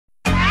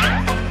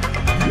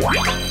Simba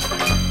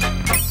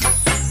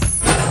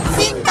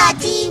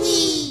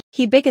TV.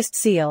 The biggest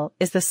seal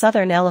is the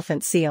southern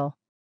elephant seal.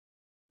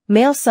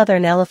 Male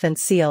southern elephant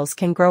seals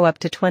can grow up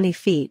to 20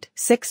 feet,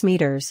 6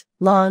 meters,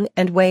 long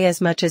and weigh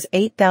as much as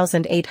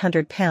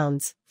 8,800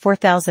 pounds,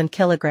 4,000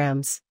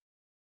 kilograms.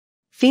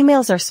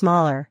 Females are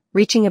smaller,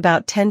 reaching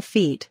about 10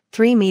 feet,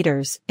 3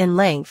 meters, in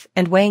length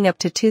and weighing up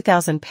to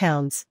 2,000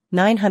 pounds,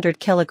 900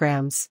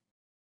 kilograms.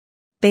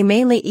 They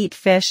mainly eat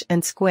fish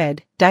and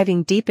squid,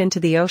 diving deep into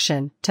the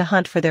ocean to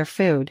hunt for their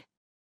food.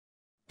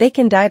 They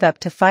can dive up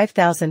to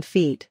 5,000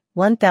 feet,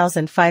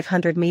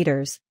 1,500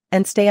 meters,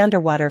 and stay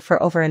underwater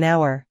for over an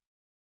hour.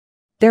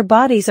 Their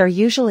bodies are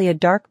usually a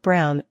dark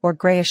brown or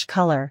grayish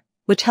color,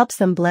 which helps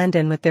them blend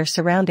in with their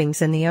surroundings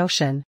in the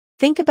ocean.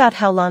 Think about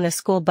how long a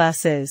school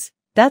bus is.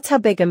 That's how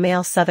big a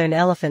male southern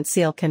elephant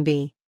seal can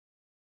be.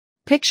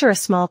 Picture a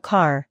small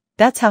car.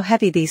 That's how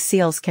heavy these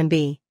seals can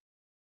be.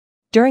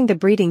 During the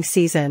breeding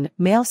season,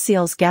 male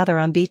seals gather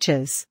on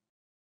beaches.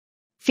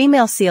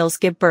 Female seals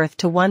give birth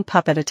to one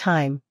pup at a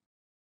time.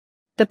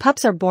 The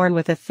pups are born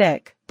with a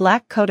thick,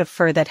 black coat of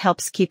fur that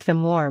helps keep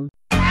them warm.